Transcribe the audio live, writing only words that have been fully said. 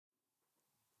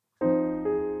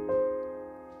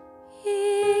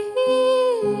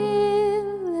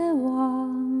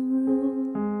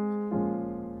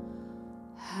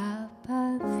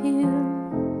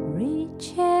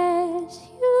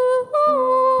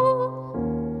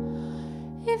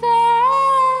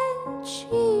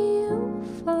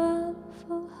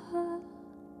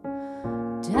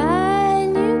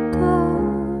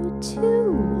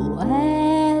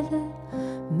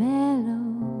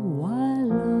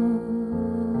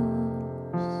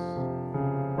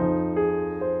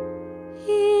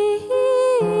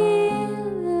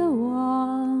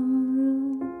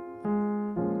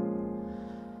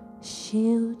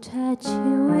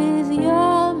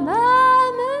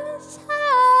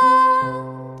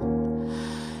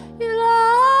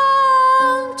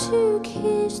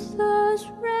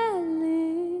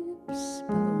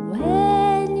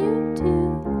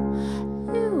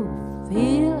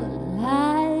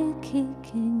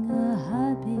a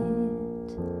habit.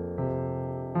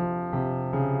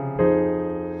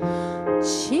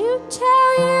 She'll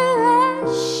tell you that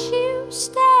she'll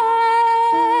stay.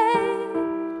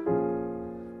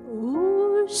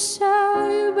 Ooh, so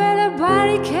you better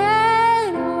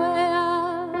barricade a way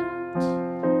out.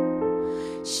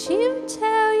 She'll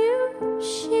tell you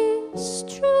she's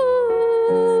true.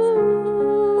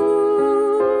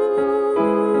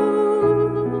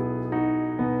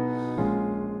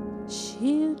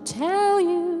 She'll tell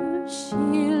you she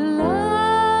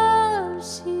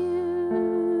loves you.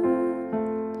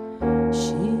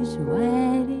 She's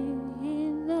waiting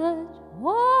in that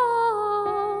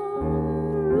warm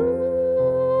room.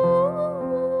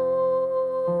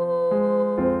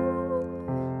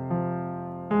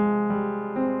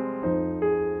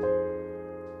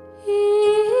 In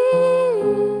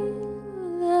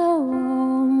the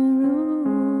warm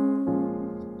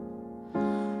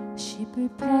room, she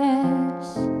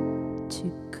prepares to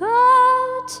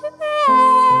go to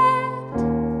bed.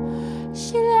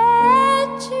 She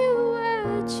let you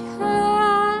watch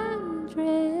her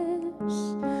dress,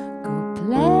 go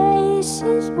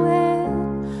places where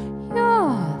your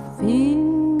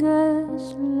fingers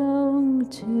long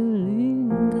to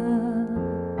linger.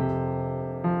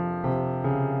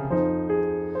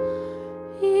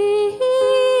 In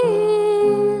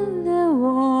the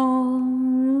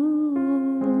warm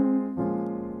room,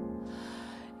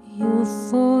 you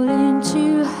fall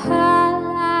into her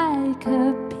like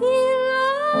a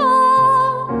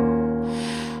pillow.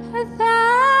 Her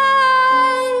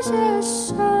thighs as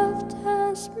soft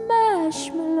as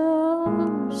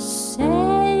marshmallows.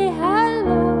 Say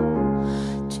hello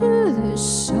to the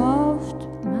soft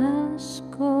mask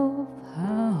of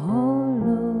her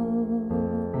hollows.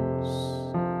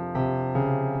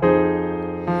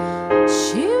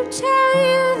 She'll tell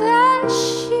you that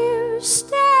she'll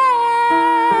stay.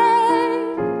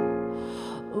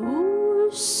 Ooh,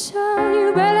 so you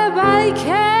better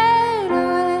barricade a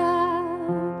way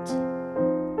out.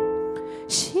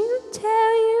 She'll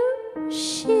tell you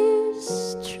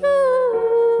she's true.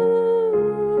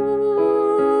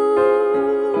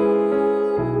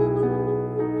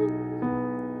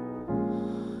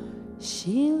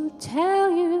 She'll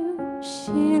tell you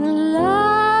she loves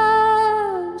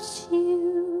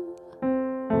you.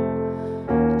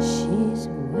 She's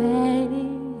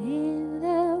waiting in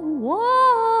the warm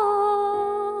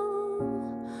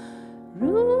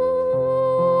room.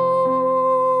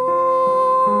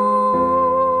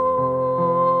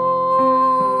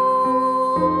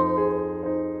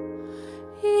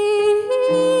 In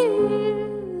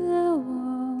the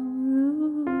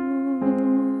warm room,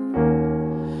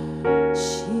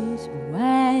 she's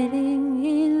waiting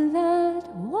in that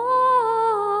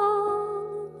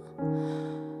warm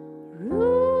room.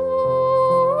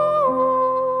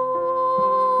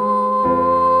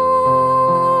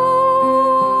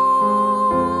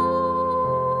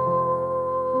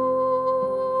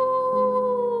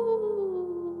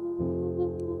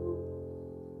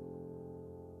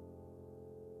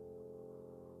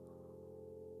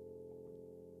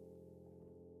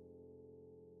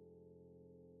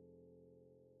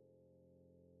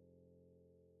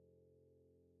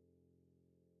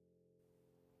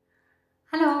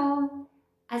 Hello!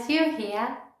 As you're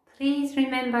here, please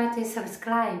remember to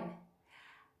subscribe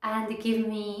and give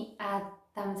me a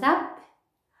thumbs up,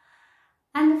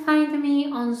 and find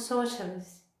me on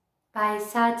socials by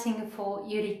searching for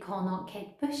Yuri Kono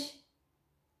Kate Bush.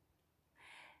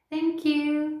 Thank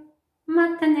you!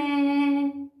 また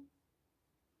ね